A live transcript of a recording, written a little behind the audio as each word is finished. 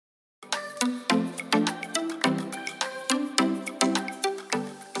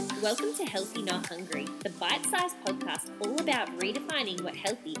Welcome to Healthy Not Hungry, the bite-sized podcast all about redefining what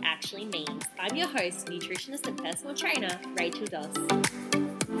healthy actually means. I'm your host, nutritionist and personal trainer, Rachel Doss.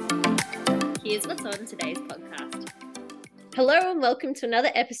 Here's what's on today's podcast. Hello and welcome to another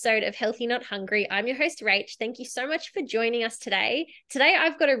episode of Healthy Not Hungry. I'm your host, Rach. Thank you so much for joining us today. Today,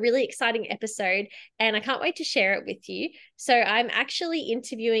 I've got a really exciting episode and I can't wait to share it with you. So I'm actually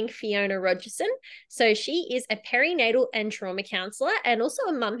interviewing Fiona Rogerson. So she is a perinatal and trauma counsellor and also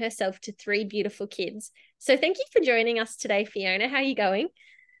a mum herself to 3 beautiful kids. So thank you for joining us today, Fiona. How are you going?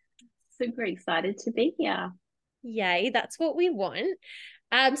 Super excited to be here. Yay, that's what we want.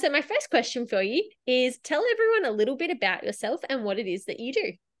 So my first question for you is tell everyone a little bit about yourself and what it is that you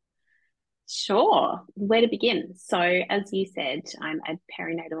do. Sure. Where to begin? So, as you said, I'm a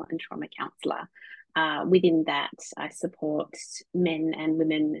perinatal and trauma counsellor. Within that, I support men and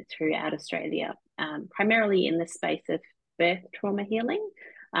women throughout Australia, primarily in the space of birth trauma healing,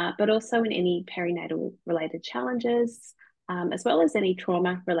 but also in any perinatal related challenges, as well as any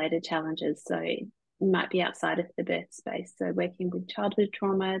trauma related challenges. So, might be outside of the birth space. So, working with childhood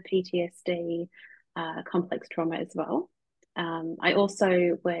trauma, PTSD, complex trauma as well. I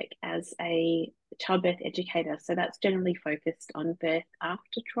also work as a childbirth educator. So, that's generally focused on birth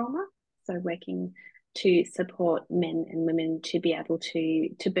after trauma. So, working to support men and women to be able to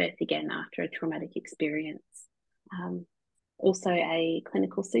birth again after a traumatic experience. Also, a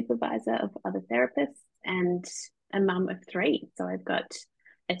clinical supervisor of other therapists and a mum of 3. So, I've got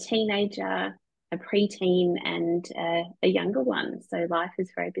a teenager, a preteen and a younger one. So life is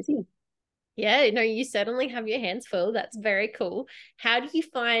very busy. Yeah, no, you certainly have your hands full. That's very cool. How do you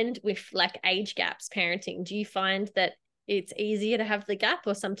find with like age gaps parenting? Do you find that it's easier to have the gap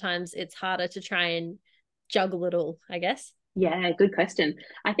or sometimes it's harder to try and juggle it all, I guess? Yeah, good question.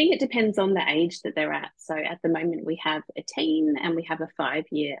 I think it depends on the age that they're at. So at the moment we have a teen and we have a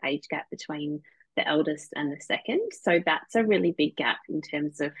 5-year age gap between the eldest and the second. So that's a really big gap in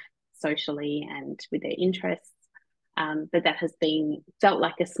terms of socially and with their interests. But that has been felt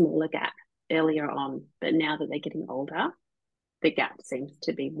like a smaller gap earlier on. But now that they're getting older, the gap seems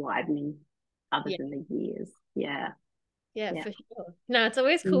to be widening other than the years. Yeah. Yeah, for sure. No, it's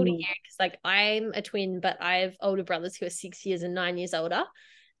always cool to hear because like I'm a twin, but I have older brothers who are 6 years and 9 years older.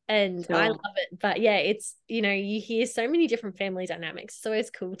 And I love it. But yeah, it's, you hear so many different family dynamics. It's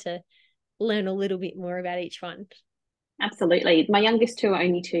always cool to learn a little bit more about each one. Absolutely. My youngest 2 are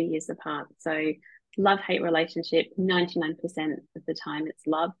only 2 years apart. So love-hate relationship, 99% of the time it's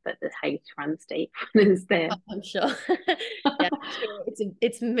love, but the hate runs deep is there. Oh, I'm sure. Yeah, I'm sure.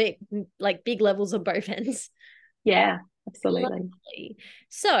 It's like big levels on both ends. Yeah, absolutely. Lovely.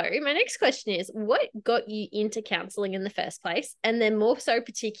 So my next question is, what got you into counselling in the first place? And then more so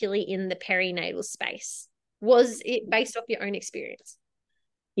particularly in the perinatal space? Was it based off your own experience?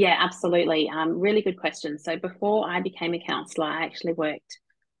 Yeah, absolutely. Really good question. So before I became a counsellor, I actually worked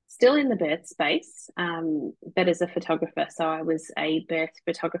still in the birth space, but as a photographer. So I was a birth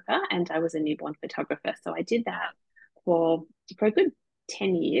photographer and I was a newborn photographer. So I did that for a good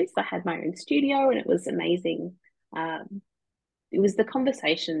 10 years. I had my own studio and it was amazing. It was the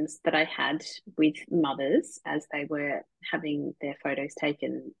conversations that I had with mothers as they were having their photos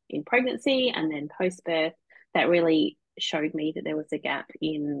taken in pregnancy and then post-birth that really showed me that there was a gap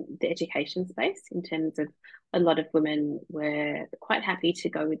in the education space in terms of a lot of women were quite happy to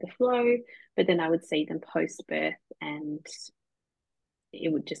go with the flow, but then I would see them post-birth and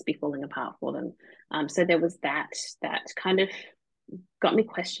it would just be falling apart for them. So there was that kind of got me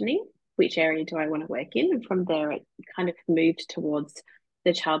questioning which area do I want to work in? And from there, it kind of moved towards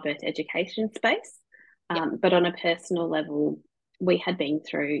the childbirth education space. But on a personal level, we had been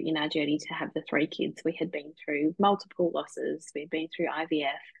through, in our journey to have the 3 kids, we had been through multiple losses. We had been through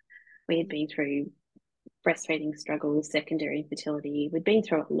IVF. We had been through breastfeeding struggles, secondary infertility. We'd been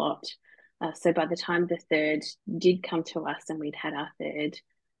through a lot. So by the time the 3rd did come to us and we'd had our 3rd,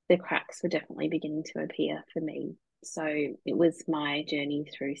 the cracks were definitely beginning to appear for me. So it was my journey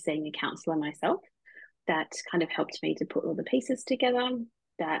through seeing a counsellor myself that kind of helped me to put all the pieces together,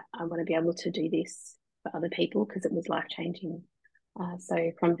 that I want to be able to do this for other people because it was life-changing.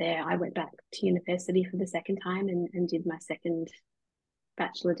 So from there, I went back to university for the second time and did my second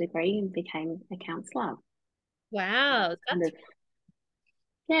bachelor degree and became a counsellor. Wow. Kind of,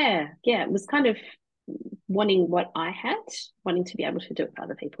 yeah, it was kind of wanting what I had, wanting to be able to do it for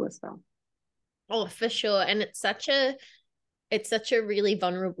other people as well. Oh, for sure. And it's such a really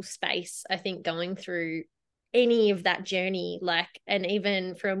vulnerable space, I think, going through any of that journey, like, and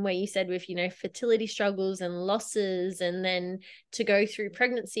even from where you said with, fertility struggles and losses, and then to go through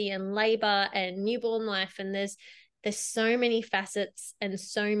pregnancy and labor and newborn life. And there's there's so many facets and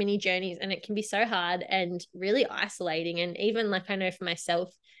so many journeys, and it can be so hard and really isolating. And even like I know for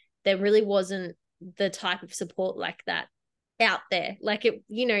myself, there really wasn't the type of support like that out there. Like it,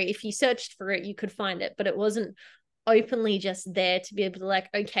 if you searched for it, you could find it, but it wasn't openly just there to be able to like,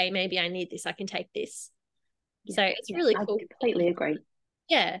 okay, maybe I need this, I can take this. Yeah, So it's yeah, really I cool. completely agree.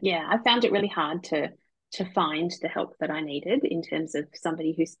 Yeah. Yeah, I found it really hard to find the help that I needed in terms of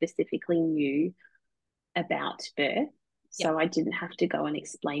somebody who specifically knew about birth. Yeah. So I didn't have to go and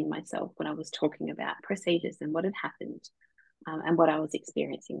explain myself when I was talking about procedures and what had happened, and what I was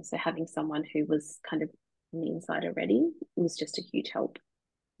experiencing. So having someone who was kind of on the inside already was just a huge help.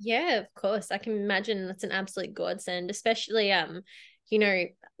 Yeah, of course. I can imagine that's an absolute godsend, especially you know,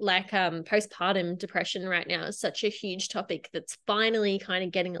 like postpartum depression right now is such a huge topic that's finally kind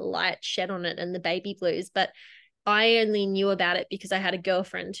of getting a light shed on it, and the baby blues. But I only knew about it because I had a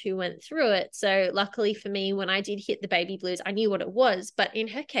girlfriend who went through it. So luckily for me, when I did hit the baby blues, I knew what it was. But in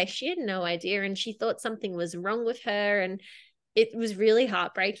her case, she had no idea, and she thought something was wrong with her, and it was really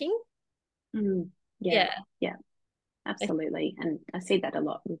heartbreaking. Mm, yeah, Yeah. yeah, absolutely. And I see that a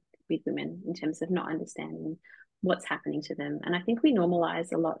lot with women in terms of not understanding what's happening to them. And I think we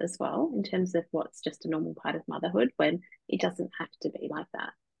normalize a lot as well in terms of what's just a normal part of motherhood when it doesn't have to be like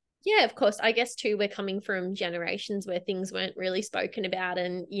that. Yeah, of course. I guess too, we're coming from generations where things weren't really spoken about.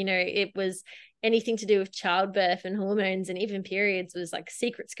 And, it was anything to do with childbirth and hormones and even periods was like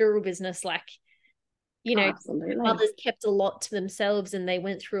secret squirrel business. Like, you Oh, know, absolutely. mothers kept a lot to themselves and they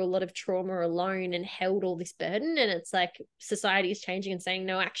went through a lot of trauma alone and held all this burden. And it's like society is changing and saying,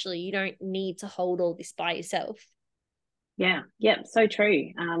 no, actually, you don't need to hold all this by yourself. Yeah, yeah, so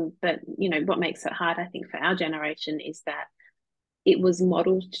true. But what makes it hard, I think, for our generation is that it was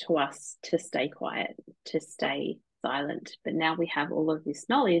modeled to us to stay quiet, to stay silent. But now we have all of this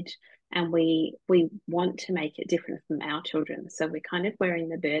knowledge, and we want to make it different from our children. So we're kind of wearing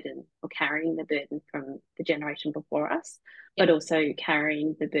the burden or carrying the burden from the generation before us, Yeah. but also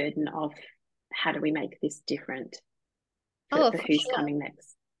carrying the burden of how do we make this different Oh, for for who's sure. coming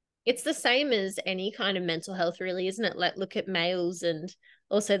next. It's the same as any kind of mental health, really, isn't it? Like, look at males and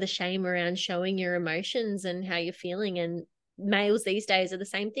also the shame around showing your emotions and how you're feeling. And males these days are the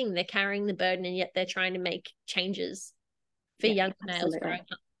same thing. They're carrying the burden and yet they're trying to make changes for Yeah, younger males growing absolutely.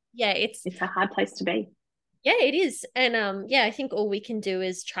 up. Yeah, It's a hard place to be. yeah, it is. And yeah, I think all we can do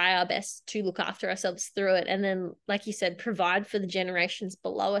is try our best to look after ourselves through it. And then, like you said, provide for the generations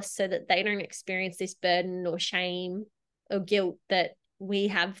below us so that they don't experience this burden or shame or guilt that we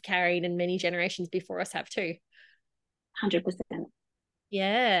have carried and many generations before us have too. 100%.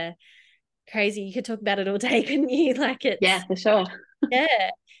 Yeah. Crazy. You could talk about it all day, couldn't you? Like Yeah, it's for sure.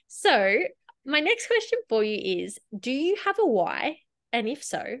 yeah. So my next question for you is, do you have a why? And if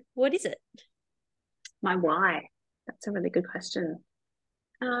so, what is it? My why. That's a really good question.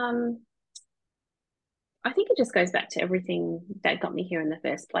 Um, I think it just goes back to everything that got me here in the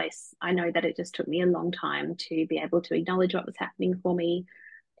first place. I know that it just took me a long time to be able to acknowledge what was happening for me.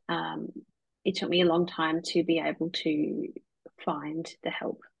 Um, it took me a long time to be able to find the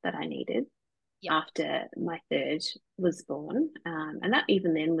help that I needed Yeah. after my third was born. And that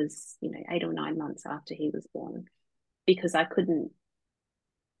even then was, 8 or 9 months after he was born, because I couldn't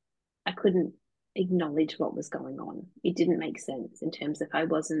acknowledge what was going on. It didn't make sense in terms of I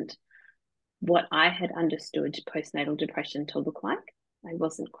wasn't what I had understood postnatal depression to look like. I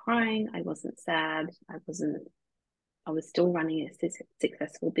wasn't crying. I wasn't sad. I was still running a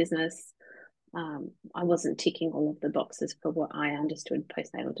successful business. I wasn't ticking all of the boxes for what I understood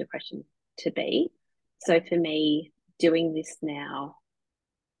postnatal depression to be. So for me, doing this now,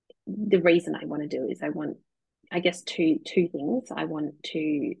 the reason I want to do is I guess, two things. I want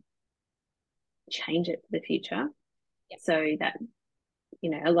to change it for the future Yeah. so that,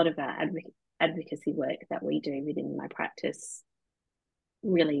 a lot of our advocacy work that we do within my practice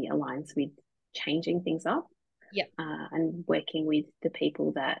really aligns with changing things up, Yeah. and working with the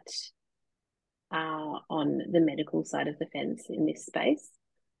people that are on the medical side of the fence in this space.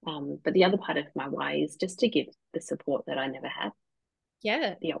 But the other part of my why is just to give the support that I never had,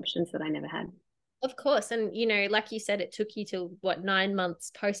 Yeah. the options that I never had. Of course. And, like you said, it took you to what, 9 months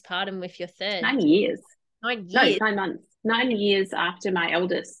postpartum with your third? 9 years. Nine No, years. 9 months. 9 years after my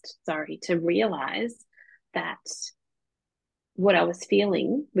eldest, sorry, to realize that what I was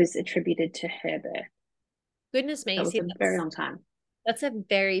feeling was attributed to her birth. Goodness me. That was See, a very long time. that's a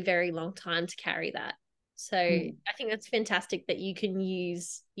very, very long time to carry that. So Mm, I think that's fantastic that you can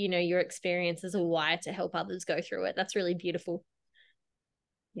use, your experience as a why to help others go through it. That's really beautiful.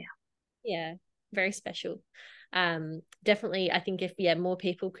 yeah. Yeah, very special. Definitely, I think if more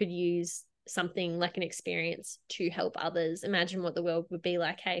people could use something like an experience to help others, imagine what the world would be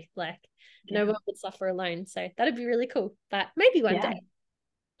like. Hey, like no Yeah. one would suffer alone. So that'd be really cool. But maybe one Yeah. day.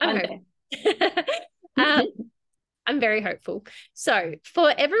 I'm One hoping. day. um, I'm very hopeful. So,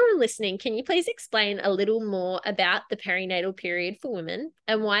 for everyone listening, can you please explain a little more about the perinatal period for women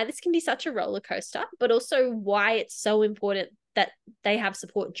and why this can be such a roller coaster, but also why it's so important that they have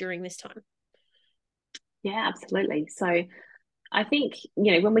support during this time? Yeah, absolutely. So I think,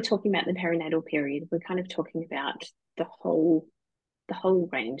 when we're talking about the perinatal period, we're kind of talking about the whole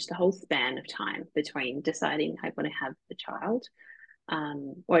range, the whole span of time between deciding I want to have a child,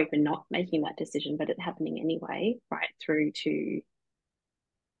 or even not making that decision, but it happening anyway, right through to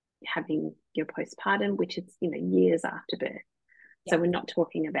having your postpartum, which is, years after birth. Yeah. So we're not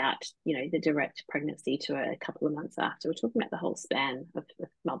talking about, the direct pregnancy to a couple of months after. We're talking about the whole span of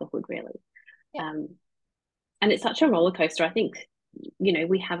motherhood, really. Yeah. Um, and it's such a roller coaster. I think,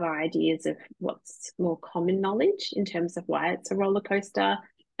 we have our ideas of what's more common knowledge in terms of why it's a roller coaster.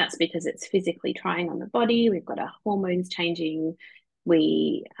 That's because it's physically trying on the body. We've got our hormones changing.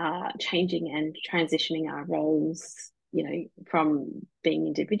 We are changing and transitioning our roles, from being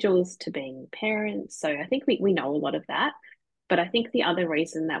individuals to being parents. So I think we know a lot of that. But I think the other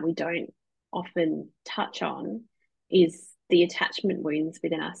reason that we don't often touch on is the attachment wounds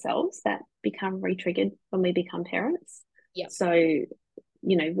within ourselves that become re-triggered when we become parents. Yeah. So,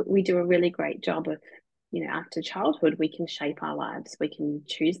 we do a really great job of, after childhood, we can shape our lives. We can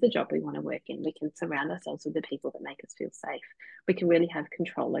choose the job we want to work in. We can surround ourselves with the people that make us feel safe. We can really have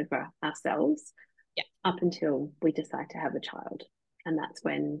control over ourselves, Yeah. up until we decide to have a child. And that's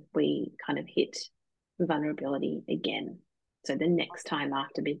when we kind of hit vulnerability again. So the next time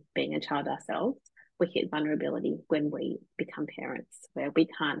after being a child ourselves, we hit vulnerability when we become parents, where we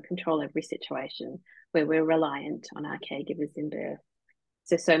can't control every situation, where we're reliant on our caregivers in birth.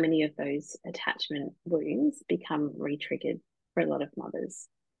 So many of those attachment wounds become re-triggered for a lot of mothers.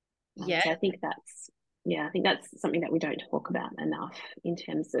 Yeah. So I think that's something that we don't talk about enough in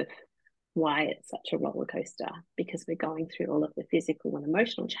terms of why it's such a roller coaster, because we're going through all of the physical and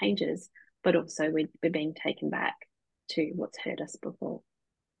emotional changes, but also we're being taken back to what's hurt us before.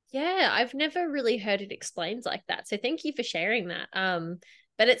 Yeah, I've never really heard it explained like that. So thank you for sharing that.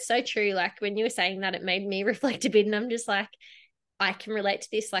 But it's so true. Like when you were saying that, it made me reflect a bit, and I'm just like, I can relate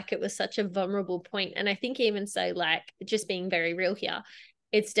to this. Like it was such a vulnerable point. And I think even so, like just being very real here,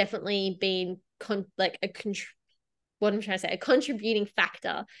 it's definitely been what I'm trying to say, a contributing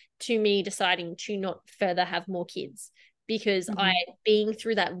factor to me deciding to not further have more kids, because I, Mm-hmm. being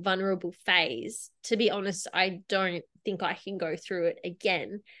through that vulnerable phase, to be honest, I don't think I can go through it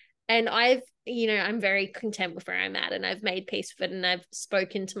again. And I'm very content with where I'm at, and I've made peace with it, and I've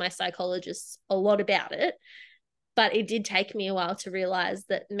spoken to my psychologists a lot about it. But it did take me a while to realize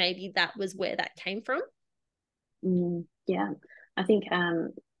that maybe that was where that came from. Yeah, I think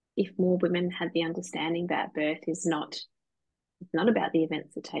if more women had the understanding that birth is not it's not about the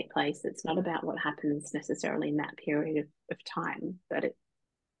events that take place, it's not about what happens necessarily in that period of time, but it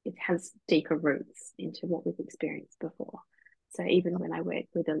has deeper roots into what we've experienced before. So even when I work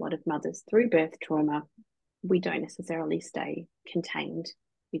with a lot of mothers through birth trauma, we don't necessarily stay contained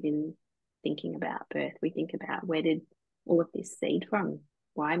within thinking about birth. We think about, where did all of this seed from?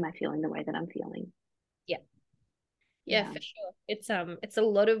 Why am I feeling the way that I'm feeling? Yeah. Yeah, Yeah. for sure. It's a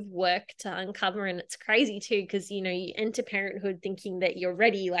lot of work to uncover, and it's crazy too, because you enter parenthood thinking that you're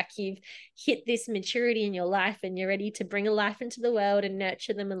ready, like you've hit this maturity in your life and you're ready to bring a life into the world and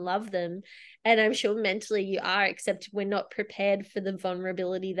nurture them and love them. And I'm sure mentally you are, except we're not prepared for the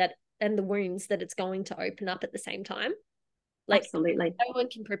vulnerability that and the wounds that it's going to open up at the same time. Like Absolutely. no one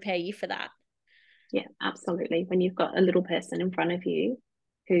can prepare you for that. Yeah, absolutely. When you've got a little person in front of you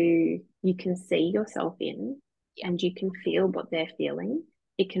who you can see yourself in, Yeah. and you can feel what they're feeling,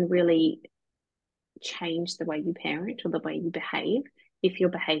 it can really change the way you parent or the way you behave if you're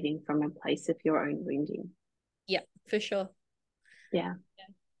behaving from a place of your own wounding. Yeah, for sure. Yeah.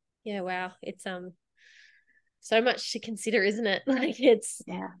 Yeah, wow. It's so much to consider, isn't it? Like it's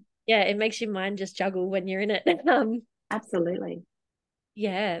Yeah, yeah, it makes your mind just juggle when you're in it. absolutely.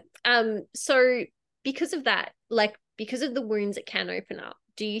 Yeah. So because of that, like because of the wounds it can open up,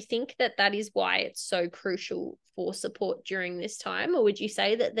 do you think that that is why it's so crucial for support during this time? Or would you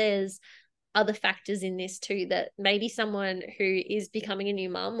say that there's other factors in this too, that maybe someone who is becoming a new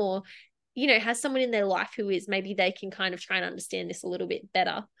mum, or has someone in their life who is, maybe they can kind of try and understand this a little bit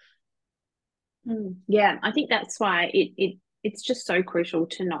better? Yeah, I think that's why it's just so crucial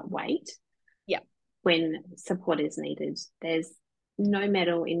to not wait Yeah. when support is needed. There's no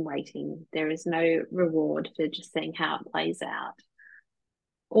medal in waiting. There is no reward for just seeing how it plays out.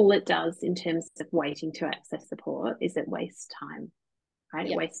 all it does in terms of waiting to access support is it wastes time, right?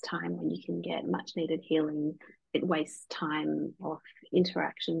 It Yeah. wastes time when you can get much needed healing. It wastes time of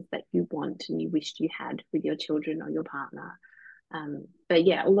interactions that you want and you wished you had with your children or your partner. But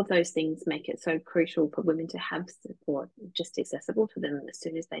yeah, all of those things make it so crucial for women to have support just accessible to them as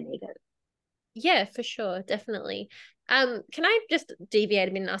soon as they need it. Yeah, for sure, definitely. Can I just deviate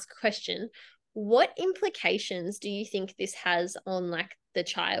a bit and ask a question? What implications do you think this has on like the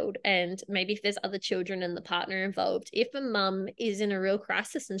child, and maybe if there's other children and the partner involved? If a mum is in a real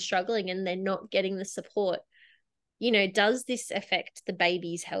crisis and struggling and they're not getting the support, does this affect the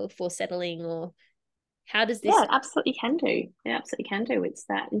baby's health or settling, or how does Yeah, this? it absolutely can do. It absolutely can do. It's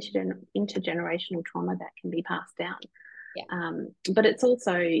that intergenerational trauma that can be passed down. Yeah. But it's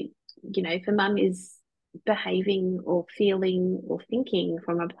also, if a mum is behaving or feeling or thinking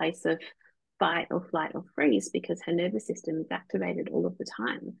from a place of fight or flight or freeze because her nervous system is activated all of the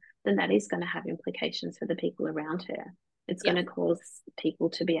time, then that is going to have implications for the people around her. It's Yeah. going to cause people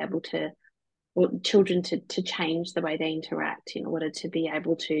to be able to, or children to change the way they interact in order to be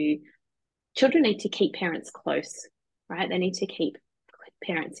able to. Children need to keep parents close, right? They need to keep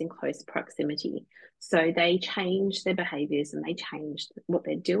parents in close proximity. So they change their behaviors and they change what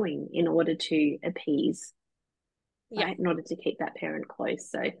they're doing in order to appease, Yeah. right? In order to keep that parent close.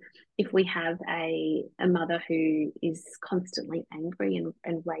 So if we have a mother who is constantly angry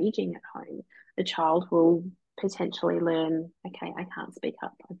and raging at home, the child will potentially learn, okay, I can't speak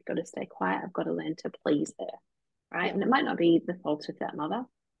up. I've got to stay quiet. I've got to learn to please her, right? Yeah. And it might not be the fault of that mother.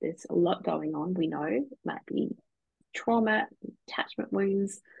 There's a lot going on. We know it might be trauma, attachment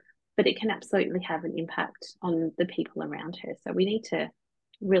wounds, but it can absolutely have an impact on the people around her. So we need to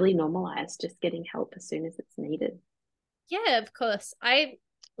really normalize just getting help as soon as it's needed. Yeah, of course. I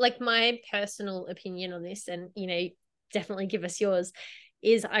like my personal opinion on this, and definitely give us yours,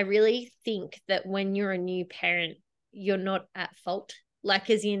 is I really think that when you're a new parent, you're not at fault. Like,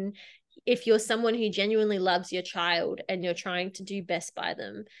 as in, if you're someone who genuinely loves your child and you're trying to do best by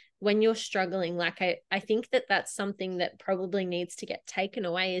them, when you're struggling, like I think that that's something that probably needs to get taken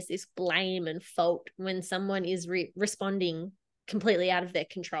away, is this blame and fault when someone is responding completely out of their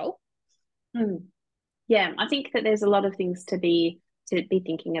control. Mm. Yeah, I think that there's a lot of things to be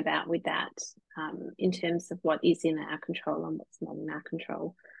thinking about with that, in terms of what is in our control and what's not in our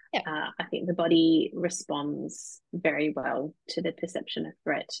control. Yeah. I think the body responds very well to the perception of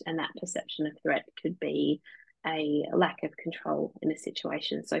threat, and that perception of threat could be a lack of control in a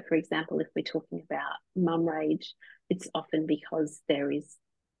situation. So, for example, if we're talking about mum rage, it's often because there is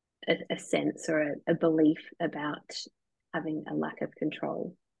a sense or a belief about having a lack of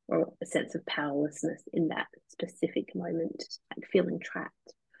control or a sense of powerlessness in that specific moment, like feeling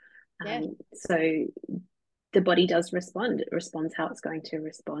trapped. Yeah. So the body does respond. It responds how it's going to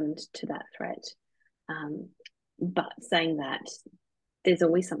respond to that threat. Um, but saying that, there's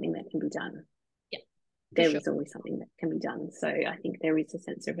always something that can be done. Yeah, for There sure. is always something that can be done. So I think there is a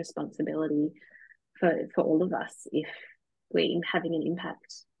sense of responsibility for all of us. If we're having an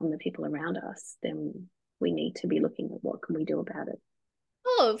impact on the people around us, then we need to be looking at what can we do about it.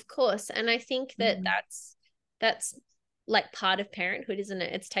 Oh, of course. And I think that Mm-hmm. that's like part of parenthood, isn't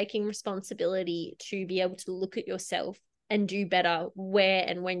it? It's taking responsibility to be able to look at yourself and do better where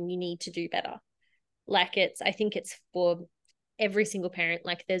and when you need to do better. Like, I think it's for every single parent.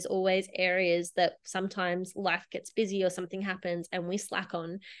 Like, there's always areas that sometimes life gets busy or something happens and we slack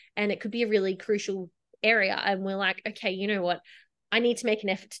on, and it could be a really crucial area. And we're like, okay, you know what? I need to make an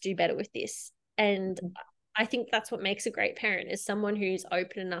effort to do better with this. And I think that's what makes a great parent, is someone who's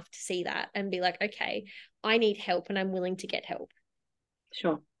open enough to see that and be like, okay, I need help and I'm willing to get help.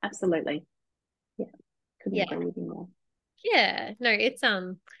 Sure, absolutely. Yeah, couldn't Yeah. agree with you more. Yeah. No,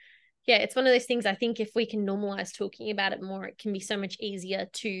 yeah, it's one of those things. I think if we can normalize talking about it more, it can be so much easier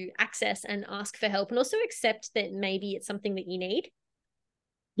to access and ask for help, and also accept that maybe it's something that you need.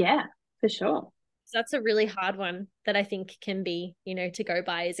 Yeah, for sure. So that's a really hard one that I think can be, to go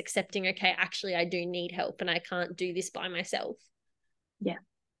by, is accepting, okay, actually, I do need help and I can't do this by myself. Yeah,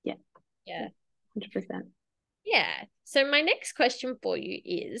 yeah, yeah, Yeah. 100%. Yeah. So my next question for you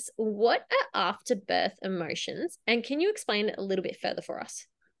is, what are after birth emotions? And can you explain it a little bit further for us?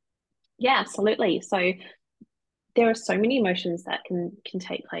 Yeah, absolutely. So there are so many emotions that can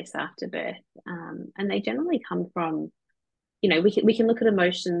take place after birth, and they generally come from, we can look at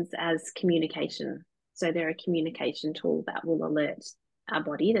emotions as communication. So they're a communication tool that will alert our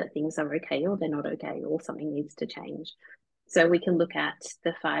body that things are okay or they're not okay or something needs to change. So we can look at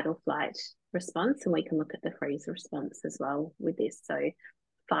the fight or flight response, and we can look at the freeze response as well with this. So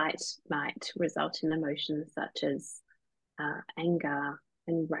fight might result in emotions such as anger,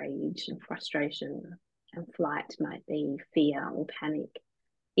 and rage and frustration, and flight might be fear or panic.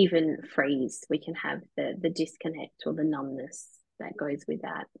 Even freeze, we can have the disconnect or the numbness that goes with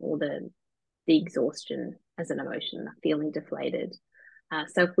that, or the exhaustion as an emotion, feeling deflated.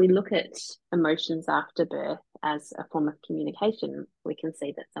 So if we look at emotions after birth as a form of communication, we can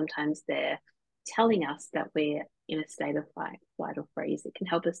see that sometimes they're telling us that we're in a state of fight, flight, or freeze. It can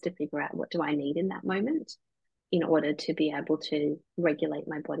help us to figure out, what do I need in that moment in order to be able to regulate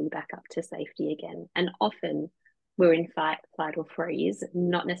my body back up to safety again. And often we're in fight, flight, or freeze,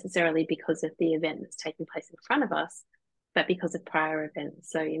 not necessarily because of the event that's taking place in front of us, but because of prior events.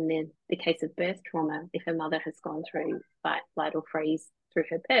 So in the case of birth trauma, if a mother has gone through fight, flight, or freeze through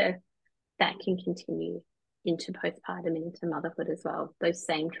her birth, that can continue into postpartum and into motherhood as well. Those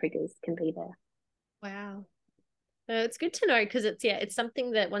same triggers can be there. Wow. It's good to know, because it's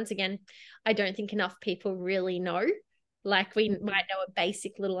something that, once again, I don't think enough people really know. Like, we might know a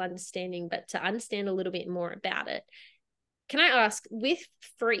basic little understanding, but to understand a little bit more about it. Can I ask, with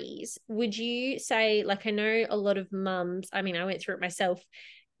freeze, would you say, like, I know a lot of mums, I mean, I went through it myself,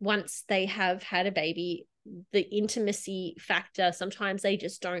 once they have had a baby, the intimacy factor, sometimes they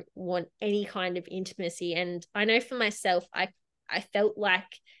just don't want any kind of intimacy. And I know for myself, I felt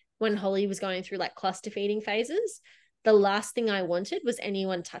like when Holly was going through like cluster feeding phases, the last thing I wanted was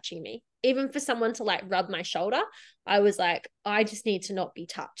anyone touching me. Even for someone to like rub my shoulder, I was like, I just need to not be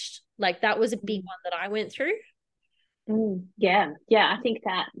touched. Like, that was a big one that I went through. Yeah. I think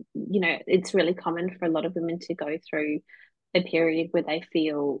that, it's really common for a lot of women to go through a period where they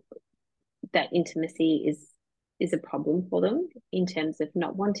feel that intimacy is a problem for them, in terms of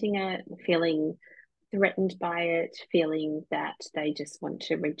not wanting it, feeling threatened by it, feeling that they just want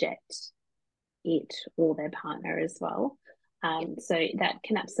to reject it or their partner as well. So that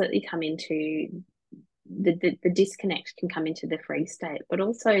can absolutely come into the disconnect, can come into the freeze state, but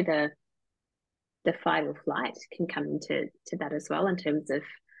also the fight or flight can come into that as well, in terms of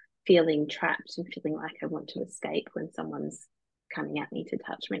feeling trapped and feeling like I want to escape when someone's coming at me to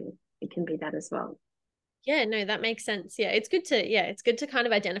touch me. It can be that as well. Yeah, no, that makes sense. It's good to kind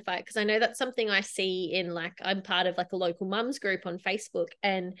of identify it, because I know that's something I see in, like, I'm part of like a local mums group on Facebook,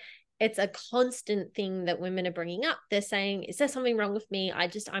 and it's a constant thing that women are bringing up. They're saying, is there something wrong with me?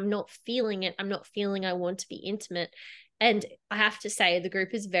 I'm not feeling it. I'm not feeling I want to be intimate. And I have to say, the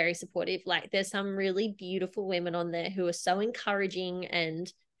group is very supportive. Like, there's some really beautiful women on there who are so encouraging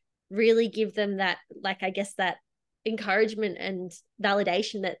and really give them that, like, I guess, that encouragement and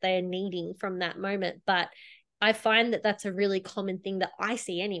validation that they're needing from that moment. But I find that that's a really common thing that I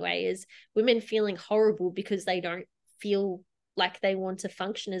see anyway, is women feeling horrible because they don't feel like they want to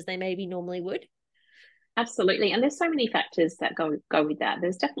function as they maybe normally would. Absolutely. And there's so many factors that go with that.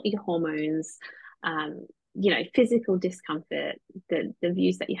 There's definitely hormones, physical discomfort, the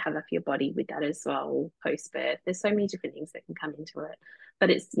views that you have of your body with that as well, post birth. There's so many different things that can come into it. But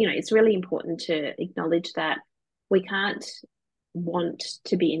it's really important to acknowledge that we can't want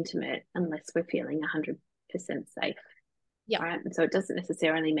to be intimate unless we're feeling 100% safe. Yeah. Right. And so it doesn't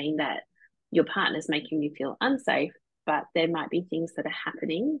necessarily mean that your partner's making you feel unsafe, but there might be things that are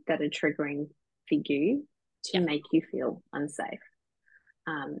happening that are triggering for you to Yeah. make you feel unsafe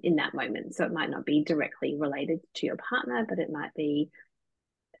in that moment. So it might not be directly related to your partner, but it might be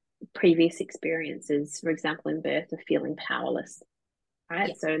previous experiences, for example, in birth, of feeling powerless. Right.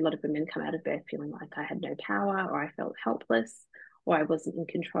 Yeah. So a lot of women come out of birth feeling like I had no power, or I felt helpless, or I wasn't in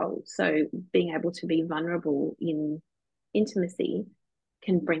control. So being able to be vulnerable in intimacy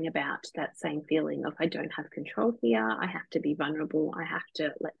can bring about that same feeling of, I don't have control here. I have to be vulnerable. I have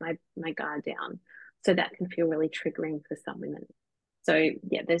to let my guard down. So that can feel really triggering for some women. So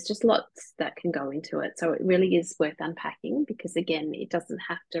yeah, there's just lots that can go into it. So it really is worth unpacking, because again, it doesn't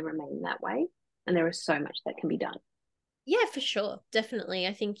have to remain that way. And there is so much that can be done. Yeah, for sure. Definitely.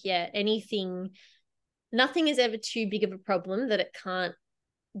 I think, nothing is ever too big of a problem that it can't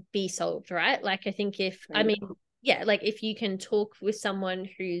be solved, right? Like, I think like, if you can talk with someone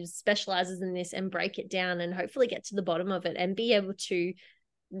who specializes in this and break it down and hopefully get to the bottom of it and be able to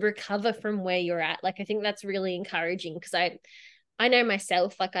recover from where you're at, like, I think that's really encouraging, because I know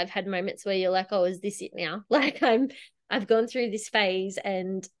myself, like, I've had moments where you're like, oh, is this it now? Like, I've gone through this phase,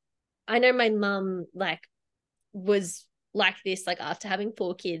 and I know my mum, like, was like this, like, after having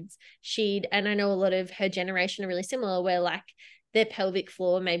 4 kids, and I know a lot of her generation are really similar, where like their pelvic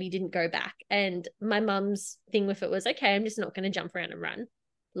floor maybe didn't go back, and my mum's thing with it was, okay, I'm just not going to jump around and run,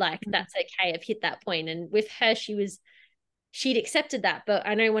 like, that's okay, I've hit that point. And with her, she'd accepted that. But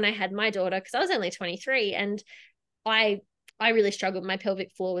I know when I had my daughter, because I was only 23, and I really struggled, my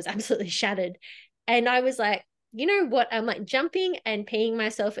pelvic floor was absolutely shattered, and I was like, you know what? I'm like, jumping and peeing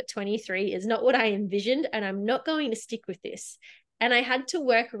myself at 23 is not what I envisioned, and I'm not going to stick with this. And I had to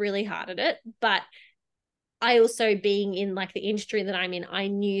work really hard at it. But I also, being in like the industry that I'm in, I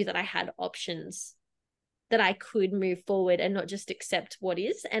knew that I had options, that I could move forward and not just accept what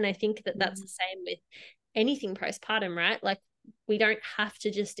is. And I think that that's the same with anything postpartum, right? Like, we don't have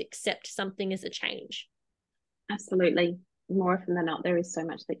to just accept something as a change. Absolutely. More often than not, there is so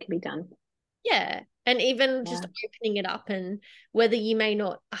much that can be done. Yeah. And even Yeah, just opening it up, and whether you may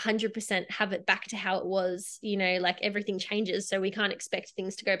not 100% have it back to how it was, like everything changes. So we can't expect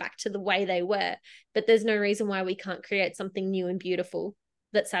things to go back to the way they were. But there's no reason why we can't create something new and beautiful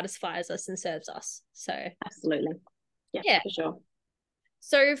that satisfies us and serves us. So, absolutely. Yeah, yeah. for sure.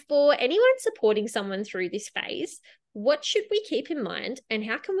 So, for anyone supporting someone through this phase, what should we keep in mind, and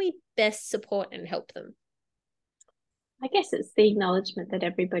how can we best support and help them? I guess it's the acknowledgement that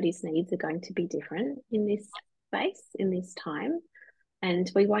everybody's needs are going to be different in this space, in this time, and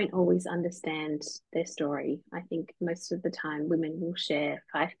we won't always understand their story. I think most of the time women will share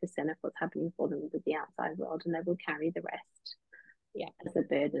 5% of what's happening for them with the outside world, and they will carry the rest Yeah. as a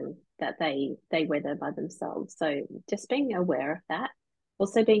burden that they weather by themselves. So just being aware of that,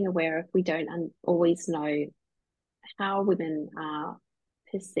 also being aware of we don't always know how women are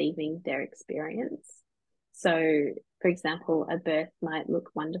perceiving their experience. So, for example, a birth might look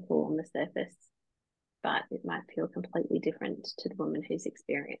wonderful on the surface, but it might feel completely different to the woman who's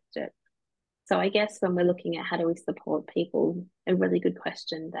experienced it. So, I guess when we're looking at how do we support people, a really good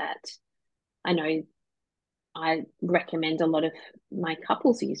question that I know I recommend a lot of my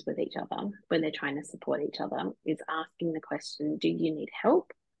couples use with each other when they're trying to support each other is asking the question, do you need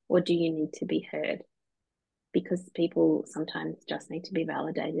help or do you need to be heard? Because people sometimes just need to be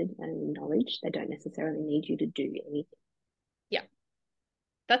validated and acknowledged. They don't necessarily need you to do anything. Yeah.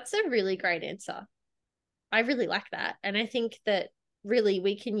 That's a really great answer. I really like that. And I think that really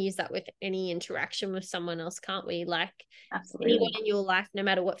we can use that with any interaction with someone else, can't we? Like, anyone Absolutely. in your life, no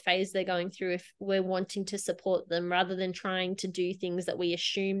matter what phase they're going through, if we're wanting to support them rather than trying to do things that we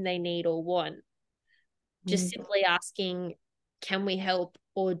assume they need or want, just Mm, simply asking, can we help,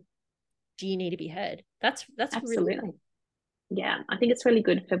 or do you need to be heard? That's really absolutely. Yeah, I think it's really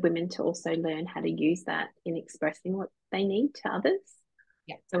good for women to also learn how to use that in expressing what they need to others.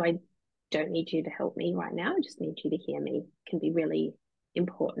 yeah. So I don't need you to help me right now. I just need you to hear me. Can be really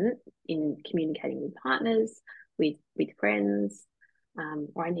important in communicating with partners, with friends,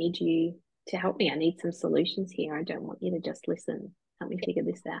 or I need you to help me. I need some solutions here. I don't want you to just listen. Help me figure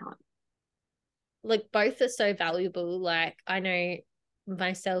this out. Like, both are so valuable. Like, I know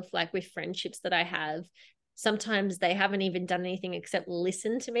myself, like with friendships that I have, sometimes they haven't even done anything except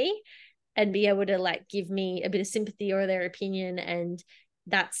listen to me and be able to like give me a bit of sympathy or their opinion, and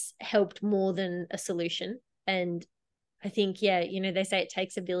that's helped more than a solution. And I think, yeah, they say it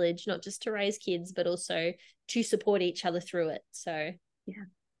takes a village, not just to raise kids but also to support each other through it. So Yeah,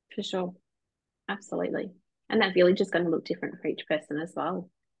 for sure. Absolutely. And that village is going to look different for each person as well.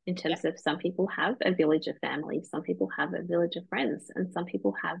 In yeah, terms of some people have a village of family, some people have a village of friends, and some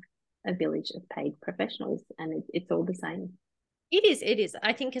people have a village of paid professionals, and it's all the same. it is,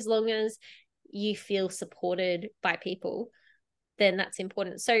 I think, as long as you feel supported by people, then that's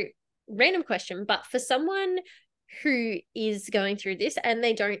important. So, random question, but for someone who is going through this and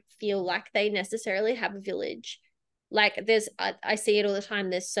they don't feel like they necessarily have a village, like I see it all the time.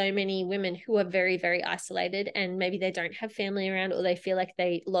 There's so many women who are very, very isolated, and maybe they don't have family around, or they feel like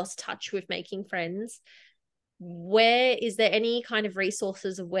they lost touch with making friends. Where is there any kind of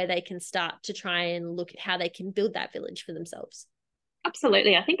resources of where they can start to try and look at how they can build that village for themselves?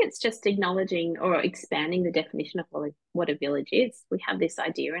 Absolutely. I think it's just acknowledging or expanding the definition of what a village is. We have this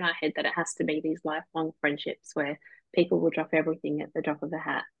idea in our head that it has to be these lifelong friendships where people will drop everything at the drop of a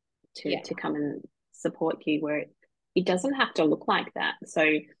hat Yeah. to come and support you, where it doesn't have to look like that. So,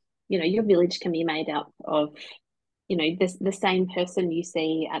 your village can be made up of the same person you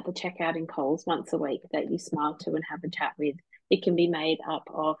see at the checkout in Coles once a week that you smile to and have a chat with. It can be made up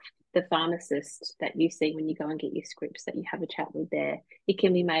of the pharmacist that you see when you go and get your scripts that you have a chat with there. It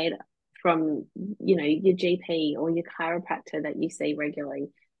can be made from, your GP or your chiropractor that you see regularly.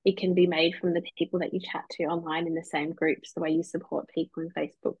 It can be made from the people that you chat to online in the same groups, the way you support people in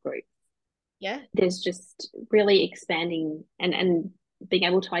Facebook groups. Yeah. There's just really expanding and being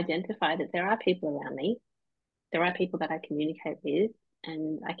able to identify that there are people around me, there are people that I communicate with,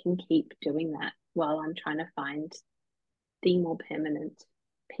 and I can keep doing that while I'm trying to find the more permanent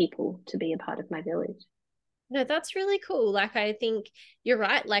people to be a part of my village. No, that's really cool. Like, I think you're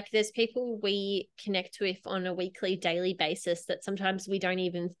right. Like, there's people we connect with on a weekly, daily basis that sometimes we don't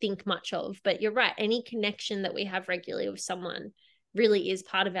even think much of. But you're right. Any connection that we have regularly with someone really is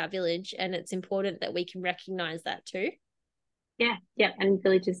part of our village. And it's important that we can recognize that too. Yeah, yeah, and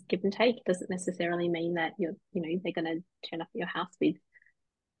really just give and take doesn't necessarily mean that they're going to turn up at your house with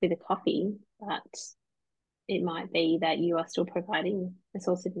a coffee, but it might be that you are still providing a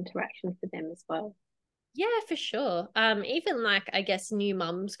source of interaction for them as well. Yeah, for sure. Even like I guess new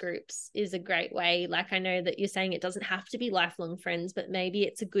mums groups is a great way. Like I know that you're saying it doesn't have to be lifelong friends, but maybe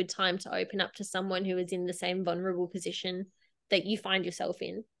it's a good time to open up to someone who is in the same vulnerable position that you find yourself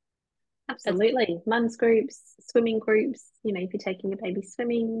in. That's Absolutely. Mums groups, swimming groups, if you're taking a baby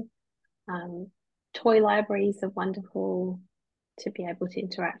swimming, um, toy libraries are wonderful to be able to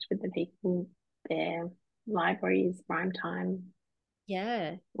interact with the people there, libraries, rhyme time,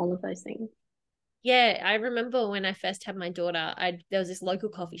 yeah. all of those things. Yeah, I remember when I first had my daughter, there was this local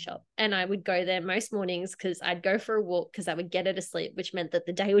coffee shop and I would go there most mornings because I'd go for a walk because I would get her to sleep, which meant that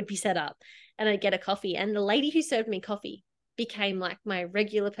the day would be set up and I'd get a coffee. And the lady who served me coffee became like my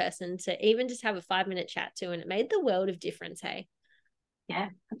regular person to even just have a 5 minute chat to, and it made the world of difference. Hey. Yeah,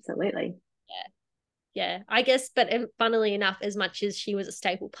 absolutely. Yeah. Yeah, I guess, but funnily enough, as much as she was a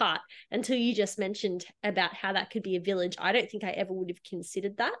staple part, until you just mentioned about how that could be a village, I don't think I ever would have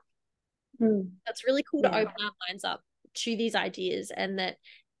considered that. That's really cool to Yeah, open our minds up to these ideas and that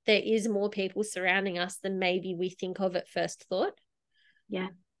there is more people surrounding us than maybe we think of at first thought. yeah,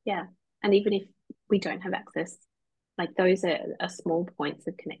 yeah. And even if we don't have access, like those are small points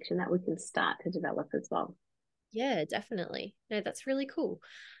of connection that we can start to develop as well. Yeah, definitely. No, that's really cool.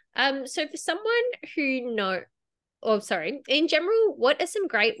 So for someone who sorry, in general, what are some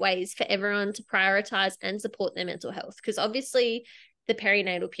great ways for everyone to prioritize and support their mental health? Because obviously the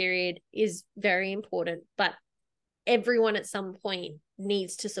perinatal period is very important, but everyone at some point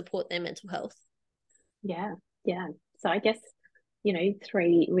needs to support their mental health. Yeah, yeah. So I guess,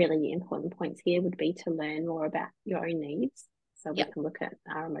 three really important points here would be to learn more about your own needs. So we Yeah. can look at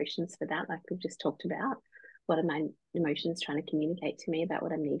our emotions for that, like we've just talked about. What are my emotions trying to communicate to me about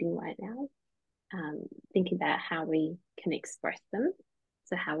what I'm needing right now? Thinking about how we can express them,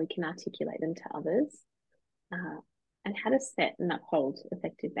 so how we can articulate them to others, uh, and how to set and uphold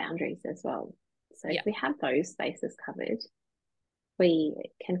effective boundaries as well. So if Yeah. we have those bases covered, we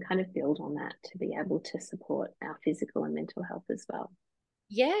can kind of build on that to be able to support our physical and mental health as well.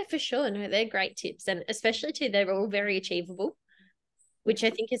 Yeah, for sure. No, they're great tips. And especially too, they're all very achievable, Yeah, which I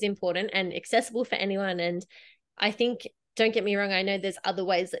think is important and accessible for anyone. And I think, don't get me wrong, I know there's other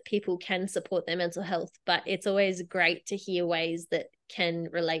ways that people can support their mental health, but it's always great to hear ways that can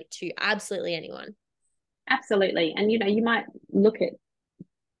relate to absolutely anyone. absolutely. And you might look at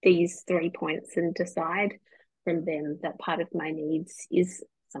these 3 points and decide from them that part of my needs is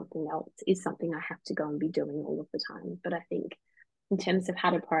something else, is something I have to go and be doing all of the time. But I think in terms of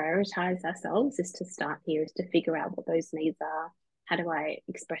how to prioritize ourselves is to start here, is to figure out what those needs are. How do I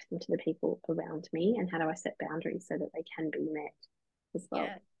express them to the people around me, and how do I set boundaries so that they can be met as well?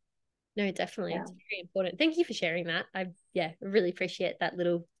 Yeah. No, definitely. Yeah. It's very important. Thank you for sharing that. Yeah, really appreciate that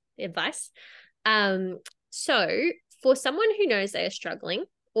little advice. Um, so for someone who knows they are struggling,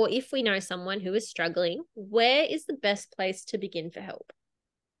 or if we know someone who is struggling, where is the best place to begin for help?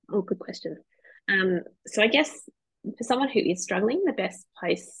 Oh, good question. So I guess for someone who is struggling, the best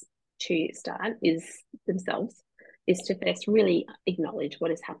place to start is themselves, is to first really acknowledge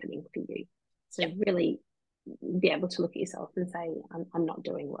what is happening for you. So Yeah. really be able to look at yourself and say, I'm not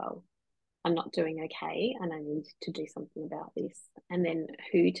doing well. I'm not doing okay, and I need to do something about this. And then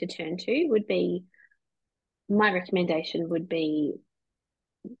who to turn to would be, my recommendation would be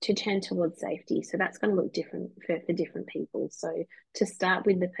to turn towards safety. So that's going to look different for different people. So to start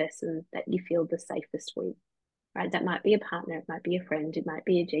with the person that you feel the safest with, right? That might be a partner, it might be a friend, it might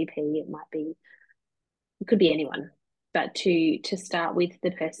be a GP, it could be anyone. But to start with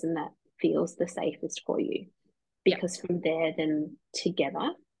the person that feels the safest for you, Yeah. because from there, then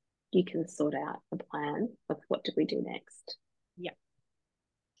together you can sort out a plan of what do we do next. Yeah.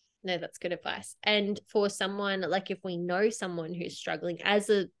 No, that's good advice. And for someone, like if we know someone who's struggling as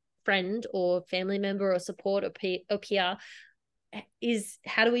a friend or family member or support or peer, is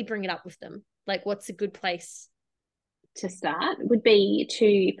how do we bring it up with them? Like, what's a good place? To start would be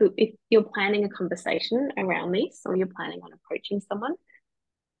to, if you're planning a conversation around this or you're planning on approaching someone,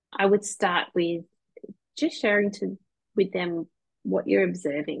 I would start with just sharing with them what you're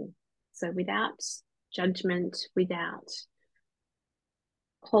observing. So without judgment, without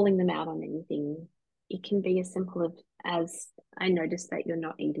calling them out on anything, it can be as simple as I notice that you're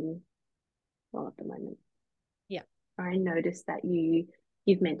not eating well at the moment. Yeah. Or I noticed that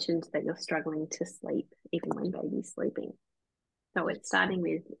you've mentioned that you're struggling to sleep even when baby's sleeping. So it's starting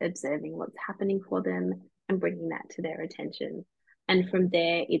with observing what's happening for them and bringing that to their attention. And from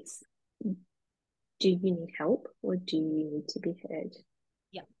there, it's, do you need help or do you need to be heard?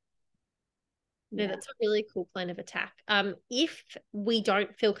 Yeah. No, Yeah. that's a really cool plan of attack. If we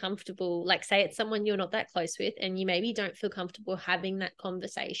don't feel comfortable, like say it's someone you're not that close with and you maybe don't feel comfortable having that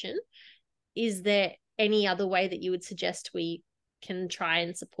conversation, is there any other way that you would suggest we can try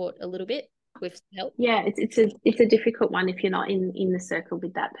and support a little bit with help? Yeah, it's a difficult one if you're not in the circle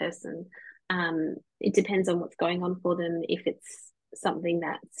with that person. It depends on what's going on for them. If it's something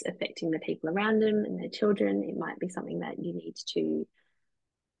that's affecting the people around them and their children, it might be something that you need to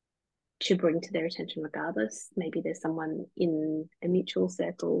bring to their attention regardless. Maybe there's someone in a mutual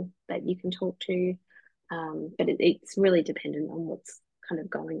circle that you can talk to. But it's really dependent on what's kind of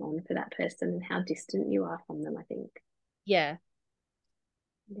going on for that person and how distant you are from them, I think. Yeah.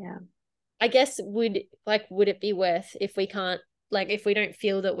 Yeah. I guess would it be worth if we can't, like if we don't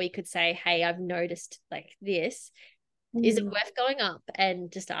feel that we could say, hey, I've noticed like this, is it Mm. worth going up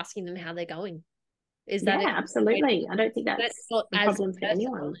and just asking them how they're going? Is that Yeah, a way to absolutely. do I don't think it? It's that's not a as problem for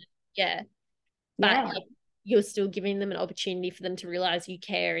personal. anyone. Yeah. But Yeah. you're still giving them an opportunity for them to realize you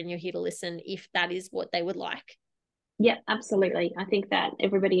care and you're here to listen if that is what they would like. Yeah, absolutely. I think that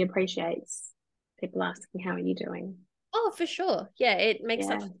everybody appreciates people asking, how are you doing? Oh, for sure. Yeah, it makes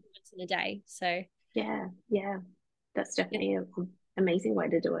such a Yeah. difference in a day. So Yeah. Yeah. That's definitely an amazing way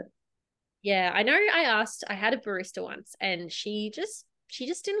to do it. yeah, I know I had a barista once and she just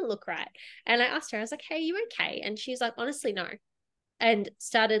didn't look right. And I asked her, I was like, hey, you okay? And she's like, honestly, no. And she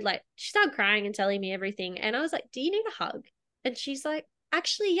started crying and telling me everything. And I was like, do you need a hug? And she's like,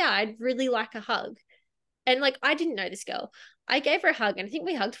 actually, yeah, I'd really like a hug. And like, I didn't know this girl. I gave her a hug and I think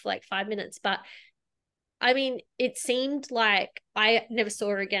we hugged for like 5 minutes. But I mean, it seemed like I never saw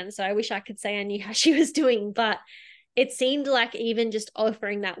her again. So I wish I could say I knew how she was doing. But it seemed like even just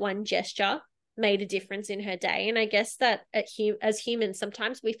offering that one gesture made a difference in her day. And I guess that as humans,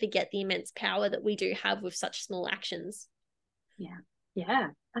 sometimes we forget the immense power that we do have with such small actions. Yeah. Yeah,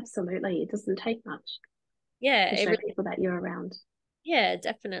 absolutely. It doesn't take much Yeah, to it show really, people that you're around. yeah,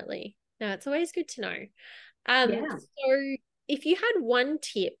 definitely. No, it's always good to know. Yeah. So if you had one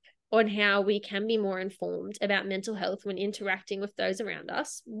tip on how we can be more informed about mental health when interacting with those around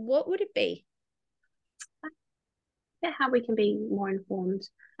us, what would it be? Yeah, how we can be more informed.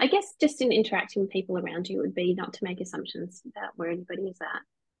 I guess just in interacting with people around you would be not to make assumptions about where anybody is at,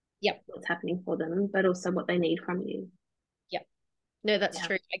 Yep. what's happening for them, but also what they need from you. Yep. No, that's Yeah.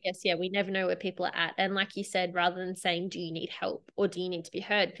 true. I guess, yeah, we never know where people are at. And like you said, rather than saying, do you need help or do you need to be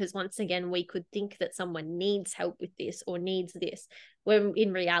heard? Because once again, we could think that someone needs help with this or needs this, when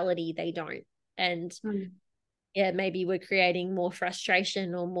in reality, they don't. And Mm. yeah, maybe we're creating more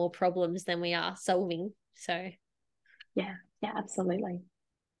frustration or more problems than we are solving. So Yeah. Yeah, absolutely.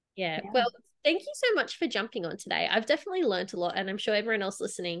 yeah, Yeah. well, thank you so much for jumping on today. I've definitely learned a lot, and I'm sure everyone else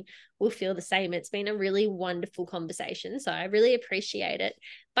listening will feel the same. It's been a really wonderful conversation, so I really appreciate it.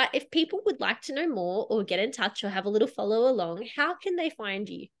 But if people would like to know more or get in touch or have a little follow along, how can they find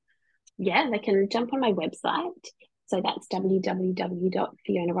you? Yeah, they can jump on my website. So that's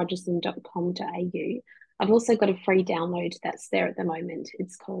www.fionarogerson.com.au. I've also got a free download that's there at the moment.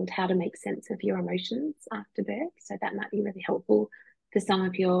 It's called How to Make Sense of Your Emotions After Birth. So that might be really helpful for some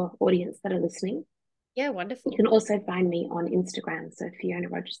of your audience that are listening. Yeah, You wonderful. can also find me on Instagram, so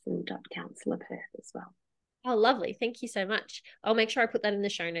fionarogerson.counsellorperth as well. Oh, lovely. Thank you so much. I'll make sure I put that in the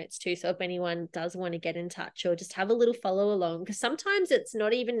show notes too. So if anyone does want to get in touch or just have a little follow along, because sometimes it's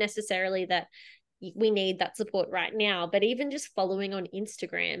not even necessarily that we need that support right now, but even just following on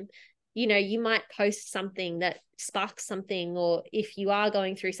Instagram, you might post something that sparks something, or if you are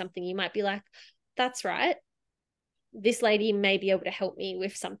going through something, you might be like, that's right. This lady may be able to help me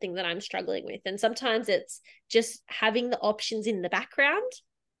with something that I'm struggling with. And sometimes it's just having the options in the background.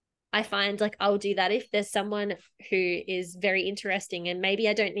 I find like I'll do that if there's someone who is very interesting and maybe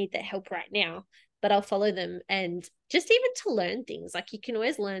I don't need that help right now, but I'll follow them and just even to learn things. Like you can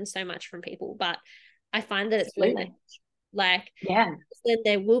always learn so much from people, but I find that it's really Absolutely. like Yeah, then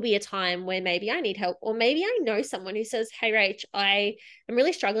there will be a time where maybe I need help, or maybe I know someone who says, hey, Rach, I am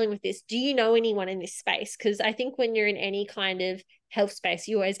really struggling with this. Do you know anyone in this space? Because I think when you're in any kind of health space,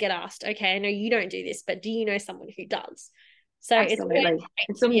 you always get asked, okay, I know you don't do this, but do you know someone who does? So it's always absolutely. great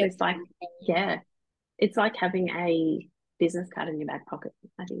It's to be almost like, yeah, it's like having a business card in your back pocket,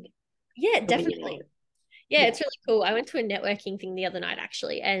 I think, yeah, the way you do definitely. it. Yeah, Yeah. it's really cool. I went to a networking thing the other night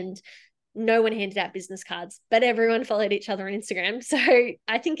actually, and no one handed out business cards, but everyone followed each other on Instagram. So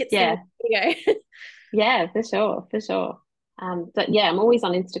I think it's the Yeah. way to go. Yeah, for sure, for sure. But yeah, I'm always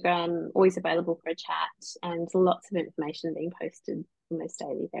on Instagram, always available for a chat, and lots of information being posted almost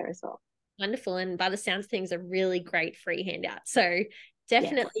daily there as well. Wonderful. And by the sounds of things, a really great free handout. So Yes,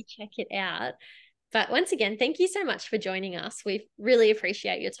 definitely check it out. But once again, thank you so much for joining us. We really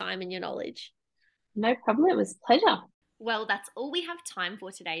appreciate your time and your knowledge. no problem. It was a pleasure. Well, that's all we have time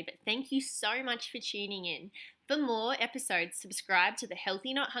for today, but thank you so much for tuning in. For more episodes, subscribe to the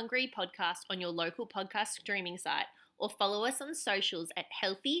Healthy Not Hungry podcast on your local podcast streaming site or follow us on socials at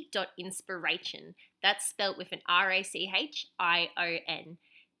healthy.inspiration. That's spelt with an RACHION.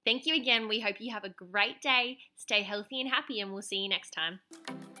 Thank you again. We hope you have a great day. Stay healthy and happy, and we'll see you next time.